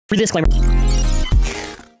Disclaimer.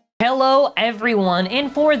 Hello everyone,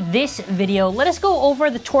 and for this video, let us go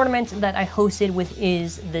over the tournament that I hosted with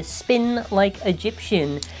is the Spin Like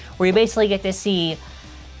Egyptian, where you basically get to see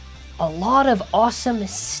a lot of awesome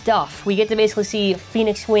stuff. We get to basically see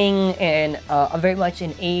Phoenix Wing and very much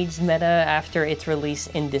an AIDS meta after its release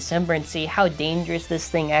in December, and see how dangerous this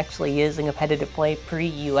thing actually is in competitive play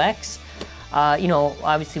pre-UX. You know,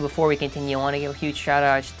 obviously before we continue, I want to give a huge shout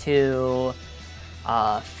out to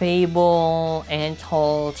Fable,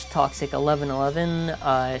 Antalt, Toxic 1111,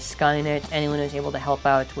 Skynet, anyone who's able to help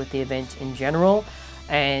out with the event in general.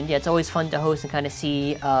 And yeah, it's always fun to host and kind of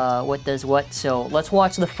see what does what. So let's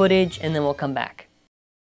watch the footage and then we'll come back.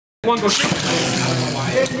 One, go shoot.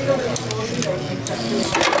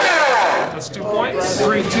 That's 2 points.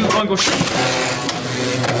 3, 2, 1, go shoot.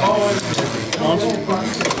 Oh,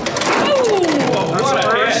 that's a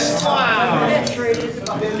first. Wow.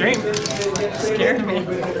 Game. Scared me. I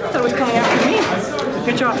thought it was coming after me.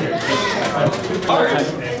 Good job.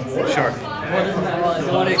 Sure.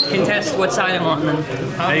 I want to contest what side I'm on then.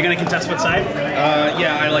 Are you going to contest what side?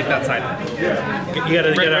 Yeah, I like that side. You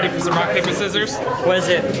gotta Ready for some rock, paper, scissors? What is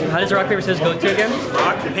it? How does rock, paper, scissors go to again?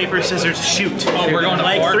 Rock, paper, scissors, shoot. Oh, we're going to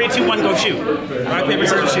like 4? 3, 2, 1, go shoot. Rock, paper,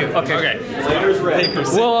 scissors, shoot. Okay. Paper,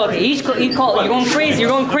 scissors. Well, okay, each call. You're going crazy. You're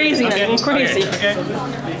going crazy now. You're going crazy. Okay.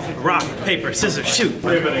 Rock, paper, scissors, shoot.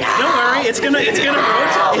 Don't worry, it's gonna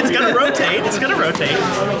rotate. It's gonna rotate.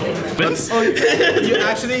 You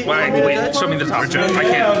actually... Wait, show me the top. I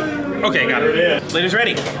can't. Okay, got it. Ladies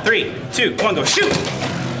ready? 3, 2, 1, go shoot.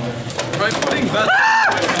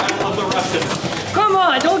 Come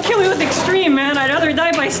on, don't kill me with extreme, man. I'd rather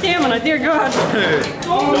die by stamina, dear God.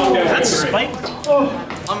 That's Spike.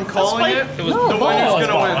 I'm calling it. It was No, the one who's balls.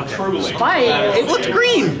 gonna win. Truly. Spike. It looked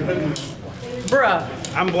green. Bruh.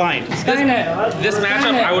 I'm blind. Skynet. This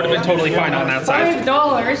matchup, I would have been totally fine on that side.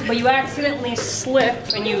 $5, but you accidentally slip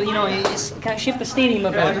and you just kind of shift the stadium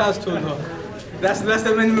a bit. That's less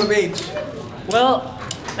than minimum age. Well,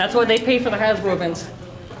 that's what they pay for the Hasbro events.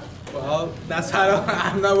 Well, that's how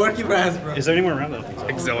I'm not working for Hasbro. Is there any more around though?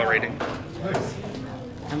 Exhilarating.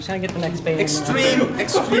 I'm just gonna get the next bait. Extreme,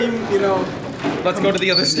 you know. Let's go to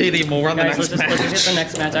the other stadium. We'll run Guys, the next let's just hit the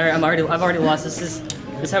next match. I've already lost.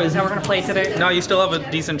 This is how we're gonna play today. No, you still have a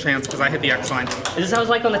decent chance because I hit the X line. Is this how it's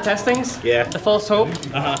like on the testings? Yeah. The false hope?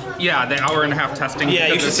 Yeah, the hour-and-a-half testing. Yeah,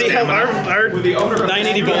 you because should of see how stamina. our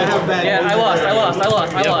 980 bolt. Yeah, I lost.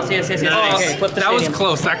 Yes. Nice. Okay, flip the That was stadium.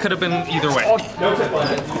 close. That could have been either way.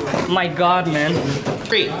 My God, man.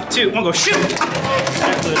 3, 2, 1, go shoot.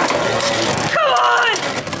 Come on!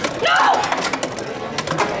 No!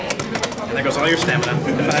 And there goes all your stamina.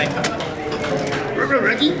 Goodbye.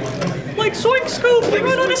 Ricky. Like Soink Scoop, they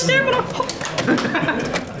run out of stamina.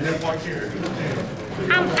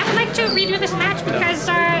 I would like to redo this match because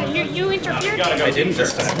you interfered. I didn't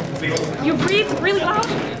this time. You breathed really loud.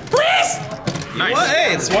 Please! Nice. Well,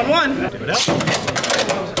 hey, it's 1-1.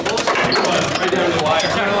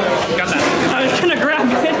 Got that. I was gonna grab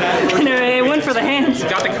it, and it went for the hands.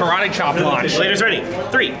 Got the karate chop launch. Ladies ready?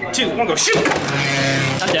 3, 2, 1, go shoot.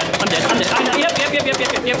 I'm dead. I know. Yep.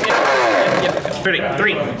 Ready?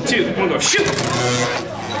 3, 2, 1, go shoot.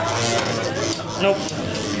 Nope.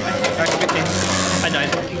 I died.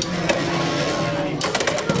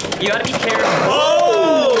 You gotta be careful.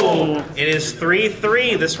 Oh! It is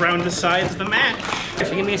 3-3. This round decides the match.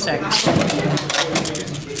 Actually, give me a second.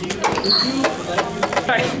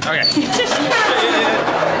 Okay.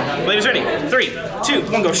 Ladies ready? 3, 2,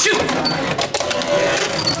 1, go shoot.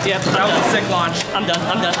 Yep, That was a sick launch. I'm done.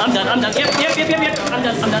 Yep. I'm done.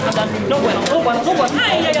 No bueno.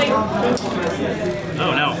 Ay.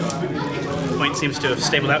 Oh no. Point seems to have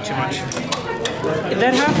stabled out too much.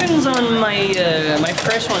 That happens on my my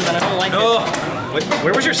fresh ones, and I don't like it.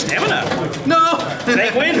 Where was your stamina? No!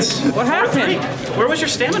 Snake wins. What happened? Where was your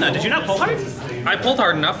stamina? Did you not pull hard? I pulled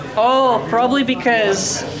hard enough. Oh, probably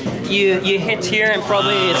because you hit here and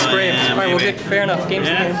probably it's scraped. yeah, Alright, maybe. fair enough. Game's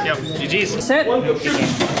the game. Yep. GG's. Set.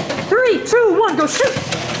 3, 2, 1, go shoot!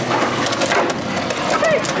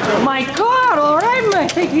 My God! All right, man,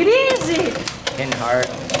 take it easy. In heart.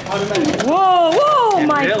 Whoa,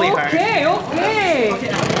 my. Really hard. Okay.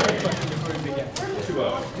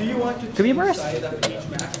 Do you want to Could be a burst.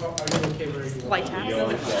 Light taps.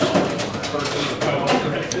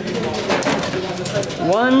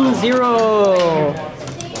 1, 0.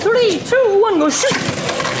 3, 2, 1, go shoot!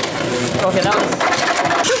 Okay, that was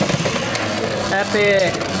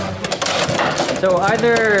epic. So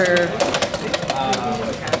either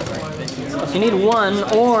so you need one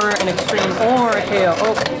or an extreme or a KO.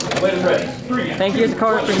 Oh, thank you to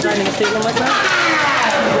Carter for designing a statement like that.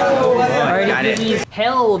 Alright,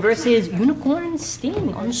 Hell versus Unicorn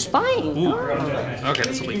Sting on Spine. Ooh. Okay,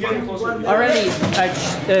 this will be fun. Alrighty,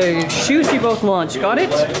 shoot, you both launch. Got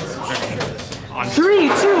it? 3,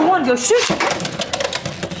 2, 1, go shoot!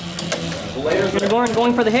 Unicorn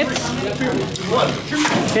going for the hits.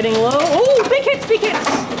 Hitting low. Oh, big hits, big hits!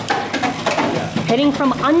 Hitting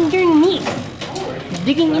from underneath.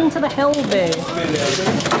 Digging into the Hell Bay.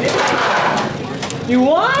 You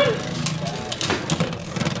won?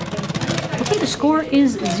 Okay, the score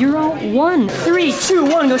is 0-1. 3, 2,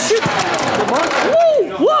 1, go shoot! Woo!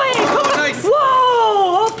 Whoa! Come on! Nice.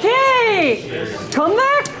 Whoa! Okay! Come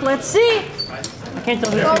back! Let's see! I can't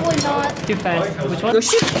tell who's Probably not. too fast. Which one? Go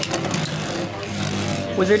shoot!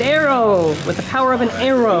 Wizard Arrow with the power of an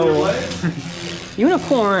arrow.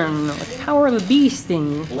 Unicorn with the power of a bee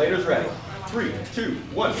sting. Later's ready. 3, 2,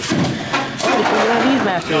 1. One of these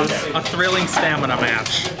matches. A thrilling stamina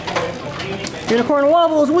match. Unicorn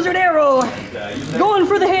wobbles, Wizard Arrow! Going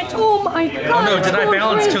for the hit! Oh my god! Oh no, did I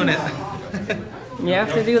balance tune it? You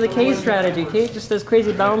have to do the K strategy. K just does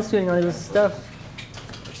crazy balance tuning on this stuff.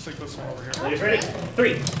 Ready?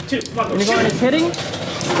 3, 2, 1, Unicorn is hitting.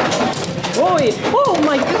 Whoa! Oh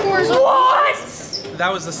my god! What?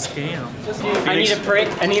 That was a scam. I need a pray.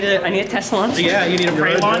 I need a test launch. Yeah, you need a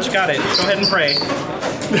pray launch? Got it. Go ahead and pray.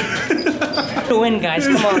 To win, guys.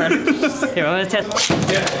 Come on. Here, I'm gonna test.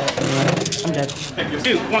 I'm dead.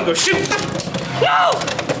 2, 1, go shoot! No!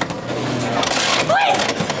 Please!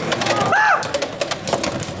 Ah!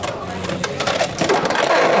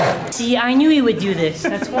 See, I knew he would do this.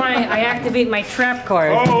 That's why I activate my trap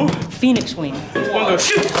card. Oh! Phoenix Wing. 1, go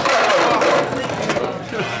shoot!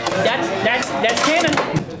 That's canon.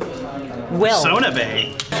 Well. Sona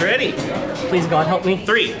Bay. Ready? Please, God, help me.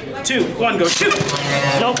 3, 2, 1, go shoot!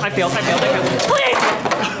 Nope, I failed. Please!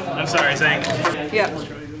 I'm sorry, Zank. Yeah.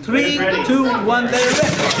 3, 2, 1, let it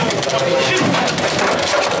rip.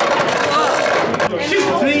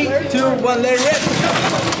 3, 2, 1, let it rip.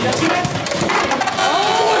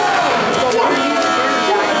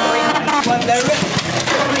 1, let it rip.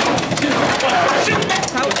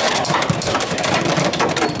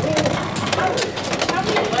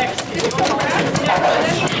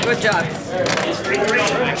 Good job.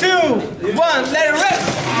 2, 1, let it rip.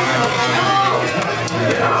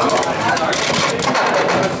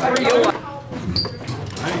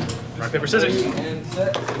 Rock, paper, scissors.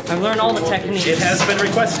 I've learned all the techniques. It has been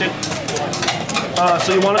requested.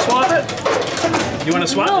 So you want to swap it? You want to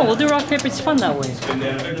swap? No, we'll do rock paper. It's fun that way.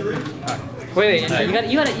 Wait,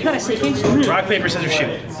 you gotta say things. Rock, paper, scissors,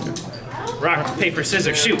 shoot. Rock, paper,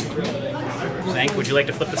 scissors, shoot. Zank, would you like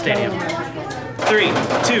to flip the stadium? 3,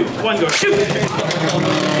 2, 1, go shoot!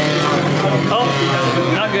 Oh,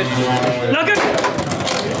 not good. Not good.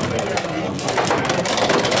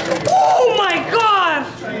 Oh my god!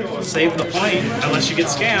 Save the point, unless you get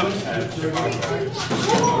scammed.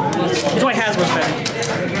 That's why Hasbro's better.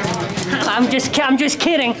 I'm just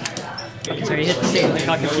kidding. Okay, sorry, you hit the same. I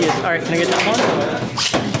got confused. All right, can I get that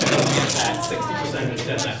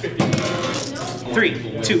one?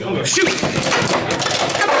 3, 2, 1, go shoot!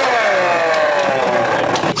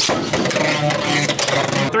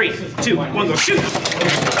 Three, 2, 1, go shoot!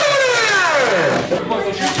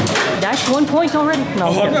 That's 1 point already. No.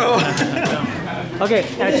 Oh no! Okay,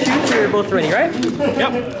 now shoot. You're both ready, right?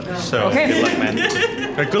 Yep. So, Okay. good luck, man.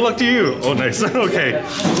 Good luck to you. Oh, nice. Okay.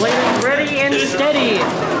 Blade ready and steady.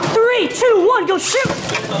 3, 2, 1, go shoot!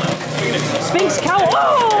 Sphinx cowl.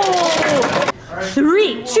 Oh!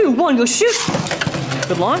 3, 2, 1, go shoot!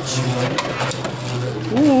 Good launch.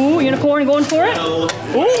 Ooh, Unicorn going for it. Ooh,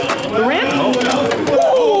 the ramp.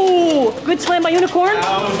 Ooh, good slam by Unicorn.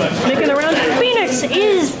 Making the round. Phoenix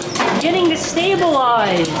is getting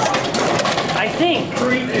destabilized. I think.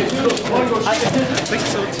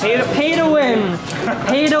 Pay to win.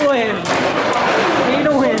 Pay to win. Pay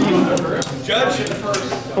to win. Judge.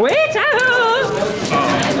 Wait!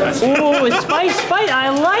 Ooh, spice. I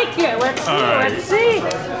like it. Let's see.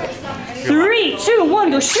 3, 2,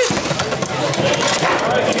 1, go shoot!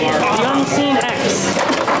 The unseen X.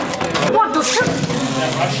 1, go shoot!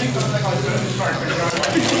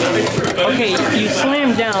 Okay, you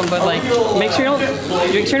slam down, but like, make sure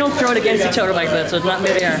you don't throw it against each other like that, so it's not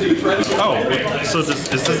midair. Oh, so is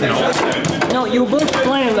this no? No, you both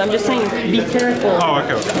slammed. I'm just saying, be careful. Oh,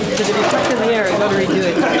 okay. Because if you touch in the air, you gotta redo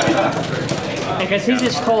it. Because he's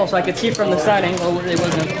just tall, so I could see from the side angle it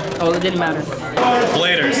wasn't. Oh, it didn't matter.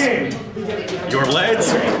 Bladers. Your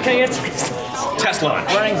blades. Okay, it's Test launch.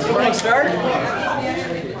 running start.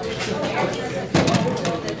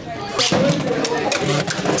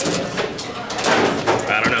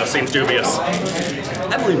 I don't know, seems dubious.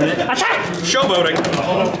 I believe in it. Attack! Showboating.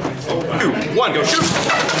 2, 1, go shoot.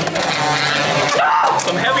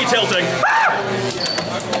 Some heavy tilting.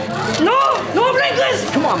 No! No Brinkless!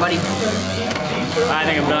 Come on, buddy. I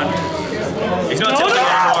think I'm done. He's not tilting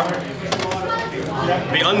anymore.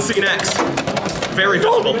 The unseen X. Very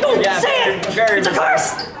visible. Don't say it! It's a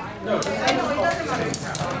curse!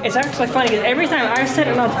 It's actually funny because every time I set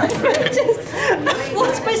it on my it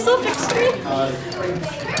floats myself extreme.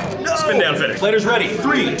 Spin down finish. Players ready.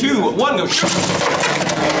 3, 2, 1, go shoot.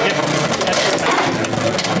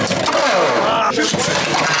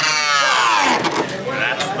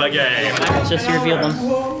 That's the game. Just reveal them.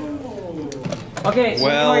 Okay, so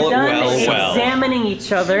we're done examining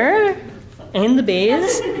each other in the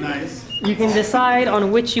bays. Nice. You can decide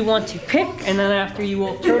on which you want to pick, and then after you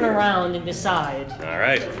will turn around and decide. All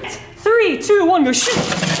right. 3, 2, 1, go shoot!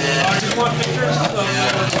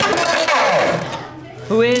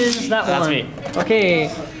 Who is that one? That's me. Okay,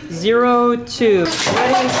 0, 2.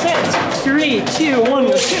 Ready, set. 3, 2, 1,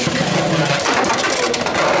 go shoot!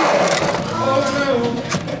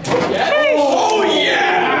 Oh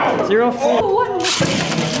yeah! 0, 4, 1.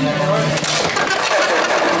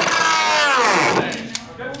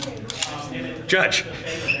 Judge.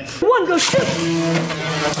 1, go shoot!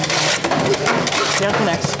 Down to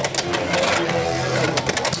next.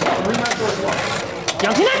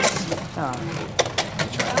 Down to next!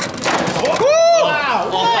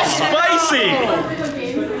 Wow! Spicy!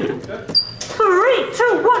 3,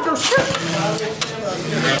 2, 1, go shoot!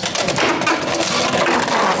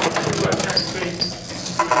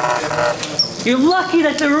 You're lucky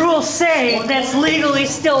that the rules say that's legally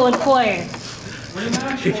still in play.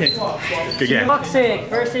 Good game. Toxic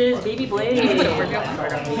versus Beyblade.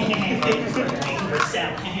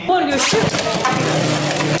 1, go shoot!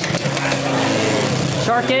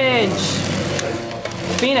 Shark Edge.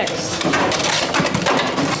 Phoenix.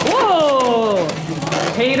 Whoa!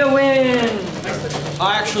 Pay to win.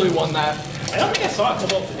 I actually won that. I don't think I saw it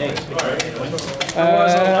come up today.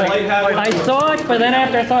 I saw it, but then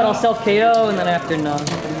after I thought I'll self-KO, and then after none.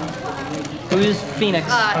 Who's Phoenix?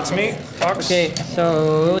 That's me. Fox. Okay,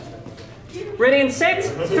 so... Ready and set?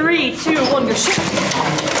 3, 2, 1, go shoot!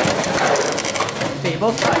 Okay,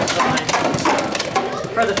 both sides.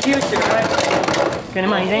 For the future, right? Okay, never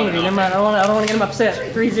mind, he's angry. Never mind, I don't want to get him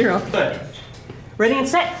upset. 3-0. Ready and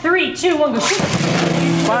set? 3, 2, 1, go shoot!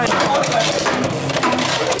 Fine.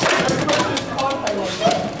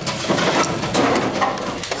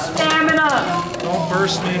 Stamina! Don't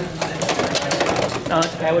burst me. No,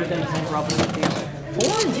 it's okay. I would have done the same problem with you.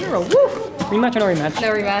 4-0. Woo! Rematch or no rematch?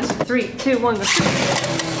 No rematch. 3, 2, 1, go shoot!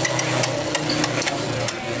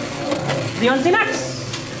 The unseen X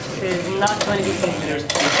is not going to be considered.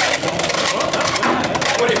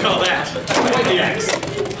 What do you call that? Quite the X.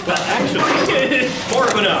 Well, actually, more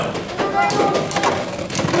of an O.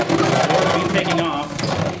 Be taking off.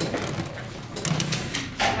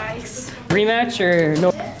 Nice. Rematch or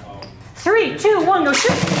no? 3, 2, 1, go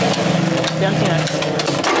shoot! The unseen X.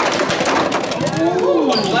 Ooh,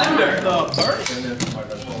 a blender.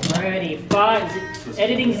 Alrighty, 5.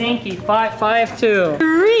 Editing Zanky. 5, 5, 2.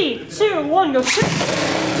 3, 2, 1, go shoot!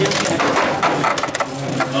 The unseen X.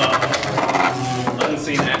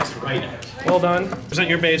 Unseen X right now. Well done. Present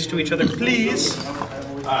your base to each other, please.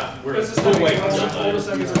 We'll wait.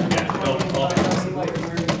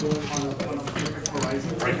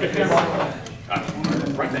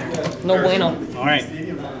 Right there. No bueno. All right.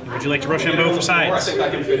 Would you like to rush on both sides? I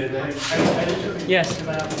can fit in there. Yes.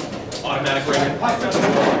 Automatic rating.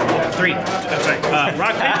 3. That's right.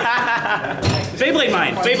 Rock, paper. Beyblade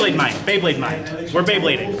mind. Beyblade mind. Beyblade mind. We're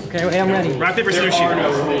Beyblading. Okay, wait, I'm ready. Rock, paper, scissors, shoot.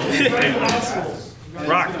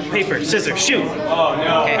 Rock, paper, scissors, shoot. Oh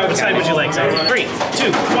no. Okay. What side would you like? 3,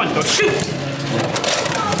 2, 1, go shoot.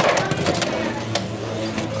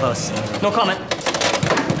 Close. No comment.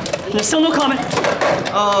 There's still no comment.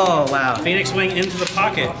 Oh, wow. Phoenix wing into the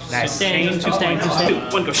pocket. Nice. Chain, Two staying. 2,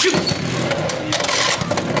 1, go shoot.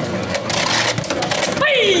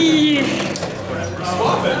 Hey!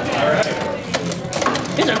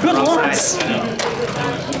 These are good ones.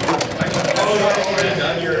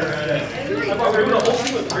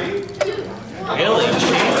 Really?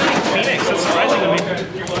 Phoenix, that's surprising to me.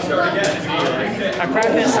 I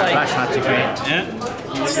practice like. That's not too great. Yeah.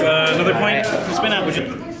 It's, another point. Spin out, would you?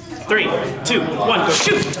 3, 2, 1, go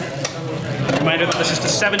shoot! Reminder that this is to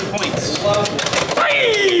 7 points.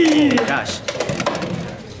 Gosh.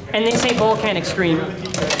 And they say Volcan Extreme.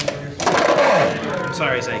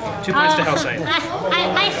 Sorry, Zach. 2 points to Hellside.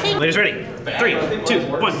 I think. Ladies ready? 3, 2,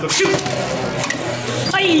 1, go shoot!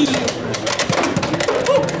 Aye!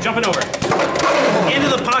 Woo! Jumping over. Into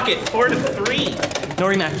the pocket, 4-3. No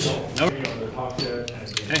rematch. No.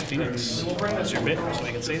 Okay, Phoenix. That's your bit, so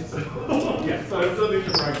I can see it.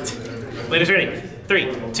 Ladies, ready?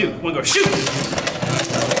 3, 2, 1, go. Shoot!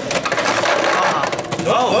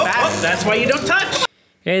 That's why you don't touch.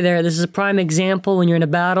 Hey there, this is a prime example when you're in a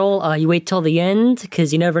battle. You wait till the end,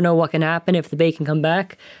 because you never know what can happen if the bait can come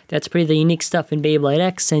back. That's pretty the unique stuff in Beyblade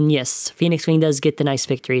X, and yes, Phoenix Wing does get the nice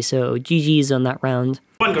victory, so GG's on that round.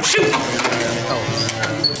 1, go. Shoot!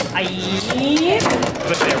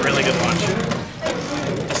 That's actually a really good launch.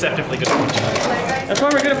 Deceptively good launch. That's why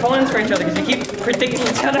we're good opponents for each other, because we keep predicting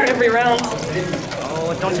each other every round.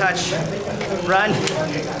 Oh, don't touch. Run.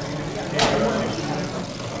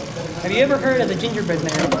 Have you ever heard of the gingerbread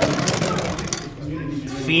man?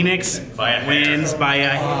 Phoenix wins by a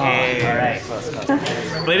hair. All right,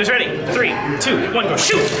 close. Ladies, ready? 3, 2, 1, go.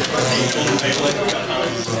 Shoot!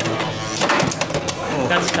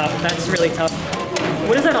 That's tough. That's really tough.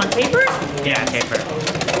 What is that, on paper? Yeah, paper.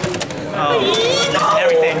 Oh,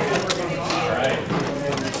 everything.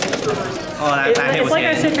 Oh, that hit It's was like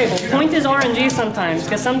I good. said, people. Point is RNG sometimes,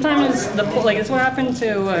 because sometimes it's what happened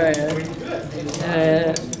to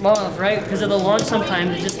Molotov, right? Because of the launch,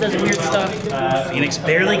 sometimes it just does weird stuff. Phoenix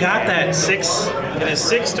barely got that. It is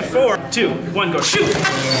 6-4. 2, 1, go. Shoot!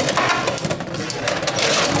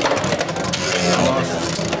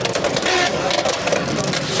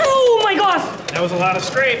 Oh my gosh! That was a lot of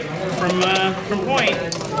scrape from point.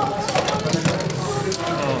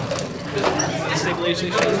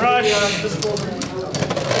 Stabilization rush.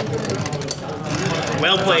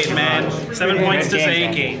 Well played, man. 7 points to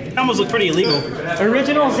Zanky. Almost looked pretty illegal.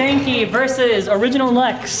 Original Zanky versus Original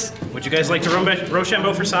Lex. Would you guys like to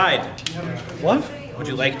Rochambeau for side? What? Would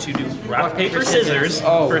you like to do rock, paper, scissors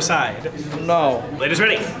for side? No. Ladies,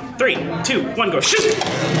 ready? 3, 2, 1, go. Shoot!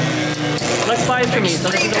 Lex buys for me, so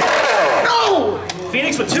this is No!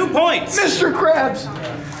 Phoenix with 2 points. Mr. Krabs!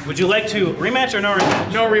 Would you like to rematch or no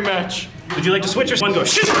rematch? No rematch. Would you like to switch or 1, go.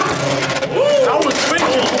 Shoot! That was close.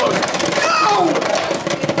 No!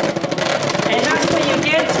 And that's what you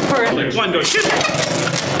get for 1, go. Shoot!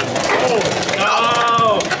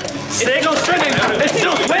 Oh! It's still swinging. It's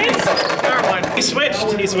still swinging. Never mind. He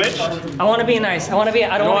switched. He switched. I want to be nice. I don't want to give.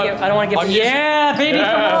 Yeah, baby,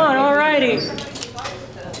 come on, alrighty.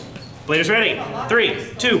 Ladies, ready?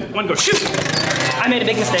 3, 2, 1, go. Shoot! I made a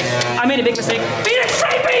big mistake. Phoenix,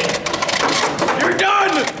 save me! You're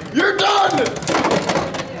done! You're done!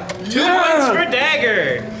 2 points for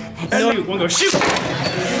Dagger. 2, 1, go. Shoot!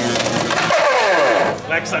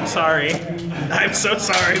 Lex, I'm sorry. I'm so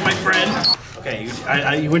sorry, my friend. Okay,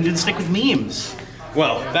 you didn't stick with memes.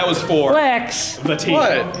 Well, that was 4. Lex, The team.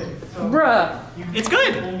 What? bruh. It's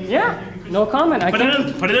good. Yeah, no comment. Put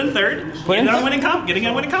it in third. Getting on winning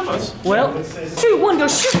combos. Well, 2, 1, go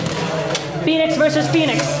shoot! Phoenix versus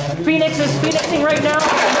Phoenix. Phoenix is phoenixing right now.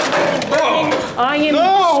 I am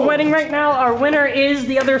sweating right now. Our winner is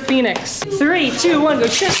the other Phoenix. 3, 2, 1, go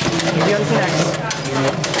shoot! The other Phoenix.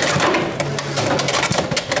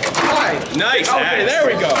 Hi. Nice. Okay, there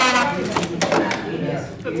we go.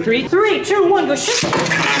 3, 2, 1, go shoot!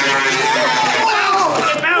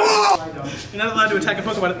 You're not allowed to attack a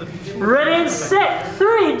Pokemon at the... Ready and set.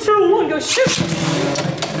 3, 2, 1, go shoot!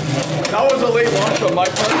 That was a late launch on my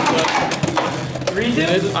part, but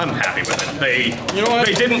I'm happy with it. you know what?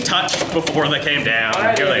 They didn't touch before they came down.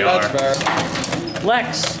 Here they That's are. fair.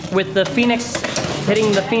 Lex with the Phoenix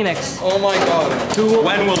hitting the Phoenix. Oh my god.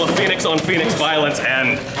 When will the Phoenix on Phoenix violence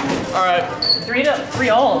end? Alright. 3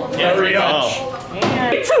 all. Yeah, Very much. oh.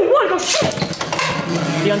 And 2, 1, go shoot!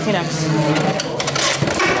 The Phoenix.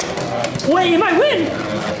 Wait, you might win!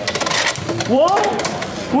 Whoa!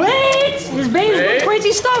 Wait! His baby's doing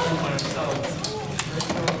crazy stuff!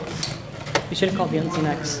 You should have called the Unseen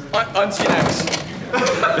X. Unseen X.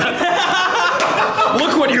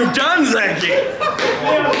 Look what you've done, Zanky!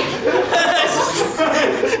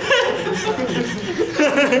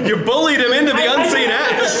 You bullied him into the Unseen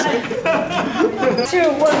X!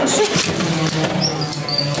 2, 1, shoot!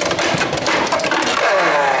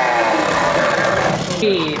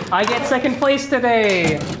 I get second place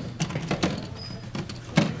today!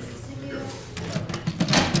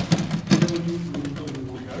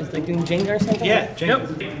 Is they doing Jenga or something? Yeah,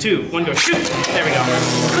 Jenga. 2, 1, go. Shoot! There we go.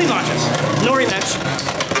 Clean launches. No rematch.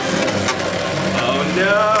 Oh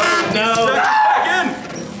no! No. Again!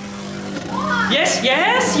 Yes,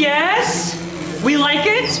 yes, yes! We like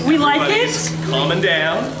it! We like it! Calming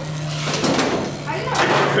down.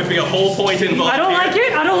 Could be a whole point involved. I don't like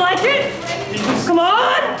it! I don't like it! Come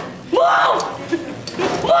on! Move!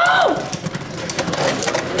 Move!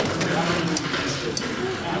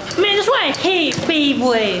 Man, that's what I hate!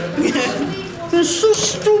 Beyblade. They're so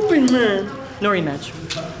stupid, man. No rematch.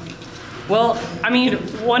 Well, I mean,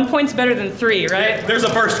 1 point's better than 3, right? There's a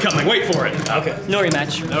burst coming. Wait for it. Okay. No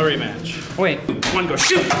rematch. No rematch. Wait. 1, go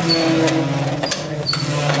shoot.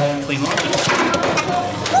 Clean launch.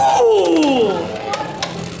 Ooh!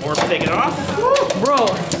 Or take it off. Bro,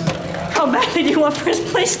 how badly do you want first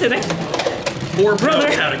place today? Or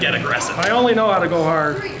knows how to get aggressive. I only know how to go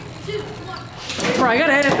hard. Bro, I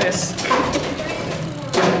gotta edit this.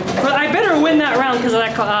 But I better win that round because of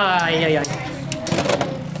that. Yeah.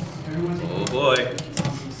 Oh boy.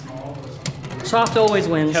 Soft always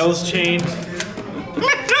wins. Hell's chain.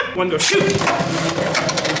 1, go shoot.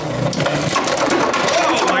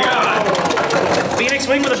 Oh my god. Phoenix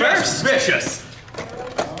wing with a burst. Vicious.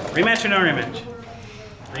 Rematch or no rematch?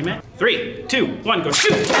 Rematch? 3, 2, 1, go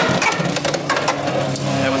shoot.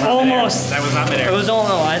 That was not Almost. Midair. That was not midair. It was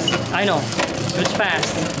almost. I know. It was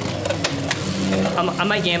fast. I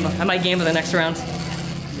might gamble. I might gamble the next round.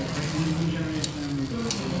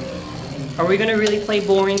 Are we gonna really play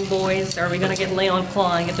boring, boys? Or are we gonna get lay on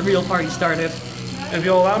claw and get the real party started? If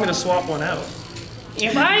you'll allow me to swap one out.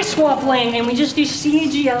 If I swap lane and we just do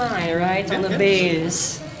CGI, right, on the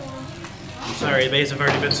base. I'm sorry, the bays have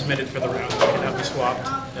already been submitted for the round. They cannot be swapped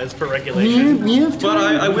as per regulation. But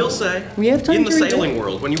I will say, We have time in the to read sailing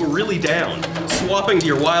world, when you were really down, swapping to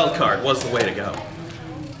your wild card was the way to go.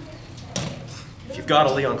 If you've got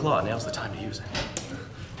a Leon Claw, now's the time to use it.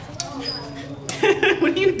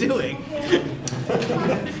 What are you doing?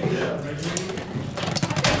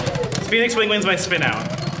 Phoenix Wing wins by spin out.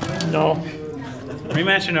 No.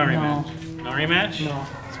 Rematch or no rematch? No rematch? No.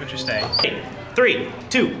 That's what you're saying. 3,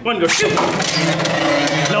 2, 1, go shoot!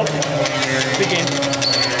 Nope. Good game.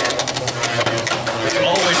 There's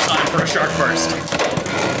always time for a shark burst.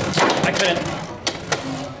 I couldn't.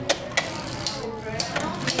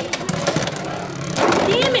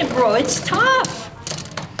 Damn it, bro. It's tough.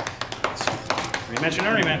 Rematch or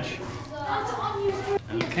no rematch?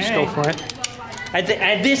 Okay. Just go for it.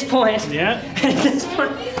 At this point. Yeah. At this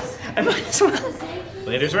point. I might as well.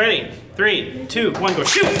 Later's ready. 3, 2, 1, go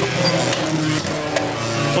shoot!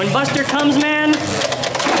 When Buster comes, man.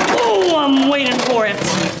 Oh, I'm waiting for it.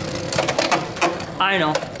 I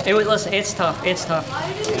know. Listen, it's tough. It's tough.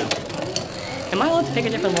 Am I allowed to pick a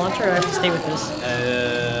different launcher or I have to stay with this?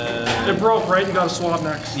 It broke, right? You gotta swap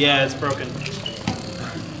next. Yeah, it's broken.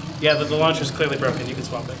 Yeah, the launcher's clearly broken. You can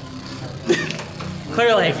swap it.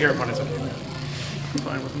 Clearly. If your opponent's okay. I'm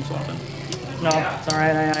fine with them swapping. No, it's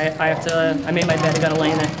alright. I have to. I made my bet. I gotta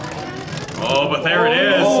lay in it. Oh, but there it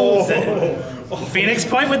is. Phoenix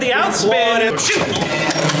point with the outspin. Shoot!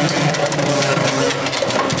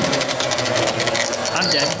 I'm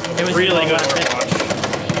dead. It was Really good.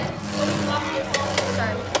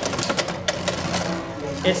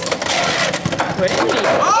 It's. Wait.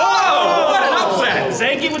 Oh! What an upset!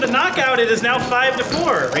 Zanky with the knockout. It is now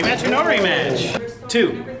 5-4. Rematch or no rematch?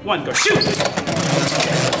 2, 1, go shoot!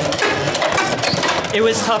 It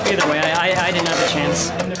was tough either way. I didn't have a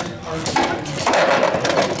chance.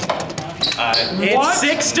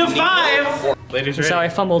 It's 6-5. Ladies ready. So I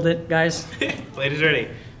fumbled it, guys. Ladies ready.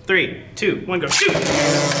 3, 2, 1, go shoot!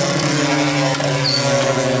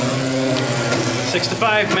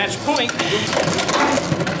 6-5, match point.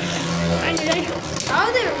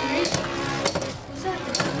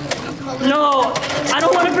 No, I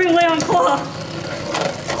don't want to bring Leon Claw.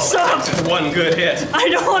 Stop! Just one good hit. I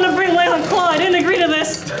don't want to bring Leon Claw. I didn't agree to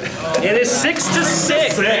this. It is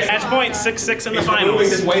 6-6. Match point, 6-6 in the finals. Moving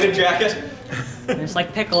his weighted jacket. It's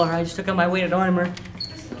like Pickle. I just took out my weighted armor.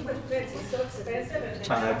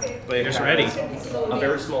 Ladies ready. A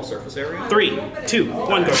very small surface area. 3, 2,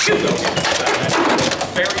 1, go shoot!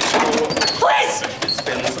 Very slow. Please! It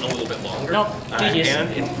spins a little bit longer. Nope. GG's. And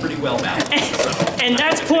it's pretty well balanced. And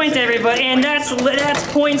that's points, everybody. And that's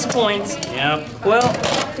points. Yep. Well,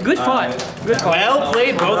 good fight. Good fight. Well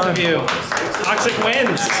played, both of you. Toxic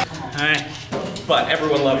wins. Alright. But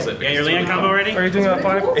everyone loves it. Yeah, your Leon combo ready? Are you doing that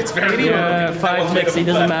 5? It's very Yeah, 5 Mixie,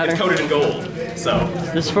 doesn't matter. It's coated in gold. So.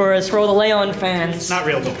 This is for all the Leon fans. Not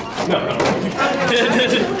real gold. No.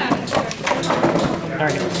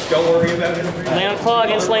 Alright. Don't worry about it. Leon Claw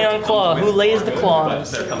against Leon Claw. Who lays the But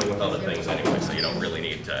claws? they're coming with other things anyway, so you don't really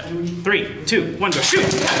need to. 3, 2, 1, go shoot!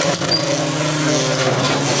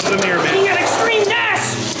 The mirror King match. of Extreme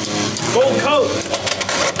Dash! Gold coat.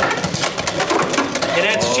 It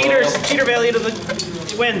adds cheater value to the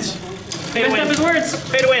wins. Pay to Messed up his win. words.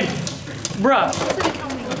 Pay to win. Bruh.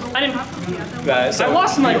 I didn't. So I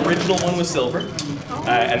lost my- The original one was silver,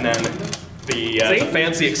 and then The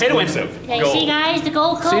fancy exclusive. Okay, see guys, the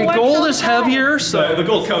gold coat See, works gold so is well. heavier, so The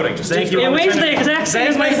gold coating. Just Thank you. It weighs the exact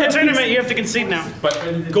same Like the as tournament, you have to concede now. But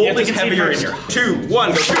gold to is concede heavier in first. here. 2, 1,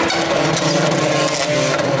 go shoot.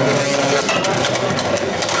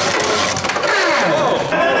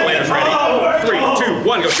 Player's ready. 3, 2,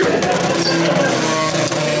 1, go shoot.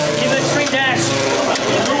 Give it a straight dash.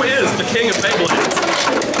 Who is the king of Beyblades?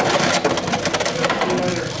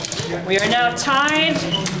 We are now tied.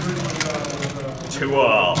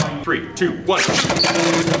 2-all. 3, 2, 1. I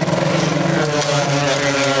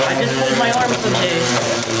just pulled my arm some days.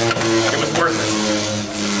 It was worth it.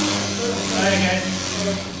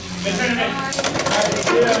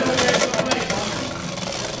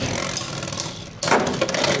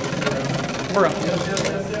 Bro.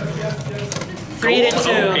 3 to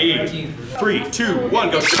 2. 3, 2,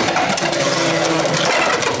 1, go shoot.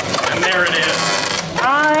 And there it is.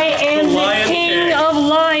 I am the Lion king King. of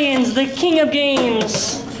lions, the king of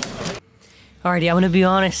games. Alrighty, I'm gonna be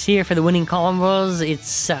honest here for the winning combos.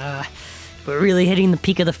 We're really hitting the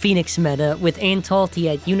peak of the Phoenix meta with Antalt. He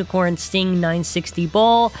had Unicorn Sting 960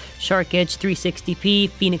 Ball, Shark Edge 360p,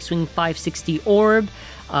 Phoenix Swing 560 Orb.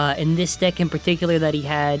 In this deck in particular that he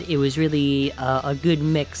had, it was really a good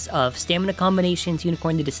mix of stamina combinations.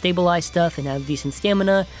 Unicorn did to stabilize stuff and have decent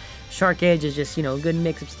stamina. Shark Edge is just, a good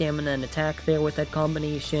mix of stamina and attack there with that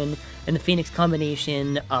combination. And the Phoenix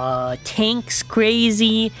combination tanks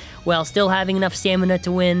crazy while still having enough stamina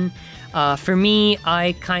to win. For me,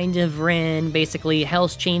 I kind of ran basically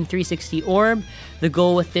Hell's Chain 360 Orb. The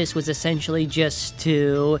goal with this was essentially just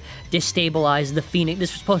to destabilize the Phoenix.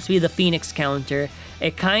 This was supposed to be the Phoenix counter.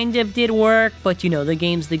 It kind of did work, but the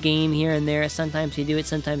game's the game here and there. Sometimes you do it,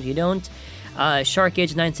 sometimes you don't. Shark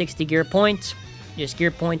Edge 960 Gear Point. Just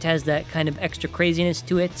Gear Point has that kind of extra craziness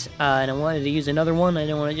to it, and I wanted to use another one. I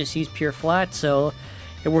didn't want to just use pure flat, so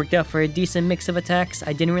it worked out for a decent mix of attacks.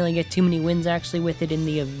 I didn't really get too many wins actually with it in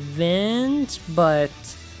the event, but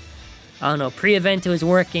I don't know, pre-event it was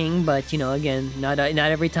working, but again, not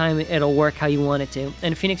every time it'll work how you want it to.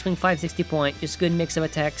 And Phoenix Wing 560 point, just good mix of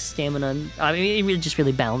attacks, stamina. I mean, it just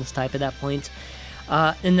really balanced type at that point.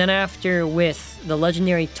 And then after with the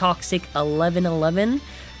legendary Toxic 1111.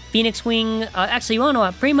 Phoenix Wing, actually, you wanna know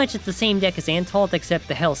what? Pretty much it's the same deck as Antalt, except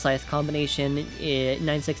the Hell Scythe combination,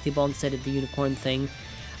 960 ball instead of the Unicorn thing.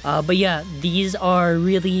 But yeah, these are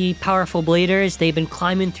really powerful bladers. They've been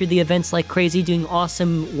climbing through the events like crazy, doing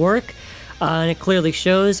awesome work, and it clearly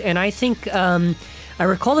shows. And I think, I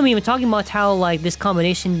recall them even talking about how, like, this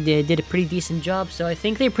combination did a pretty decent job, so I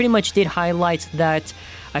think they pretty much did highlight that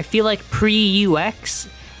I feel like pre-UX,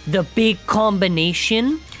 the big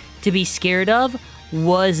combination to be scared of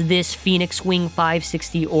was this Phoenix Wing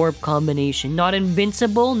 560 Orb combination. Not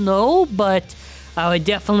invincible, no, but I would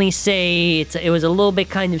definitely say it was a little bit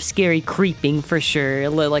kind of scary creeping for sure,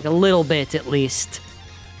 like a little bit at least.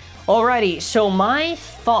 Alrighty, so my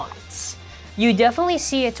thoughts. You definitely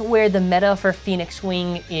see it where the meta for Phoenix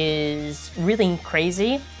Wing is really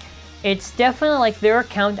crazy. It's definitely like their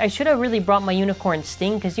account. I should have really brought my Unicorn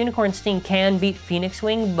Sting, because Unicorn Sting can beat Phoenix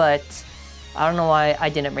Wing, but I don't know why I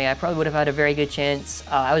didn't bring it. I probably would have had a very good chance.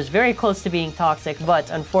 I was very close to being Toxic, but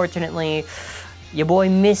unfortunately, your boy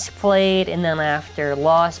misplayed and then after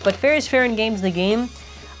lost. But fair is fair in game's the game.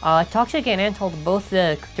 Toxic and Antalt, both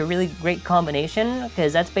the really great combination,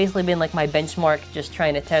 because that's basically been like my benchmark, just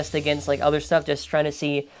trying to test against like other stuff, just trying to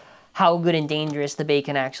see how good and dangerous the bait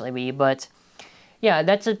can actually be. But yeah,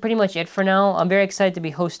 that's pretty much it for now. I'm very excited to be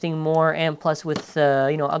hosting more, and plus with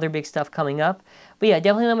other big stuff coming up. But yeah,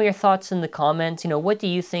 definitely let me know your thoughts in the comments. What do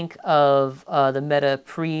you think of the meta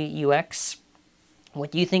pre-UX?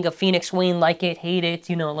 What do you think of Phoenix Wing? Like it, hate it?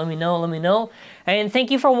 Let me know. And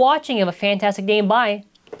thank you for watching. Have a fantastic day, and bye.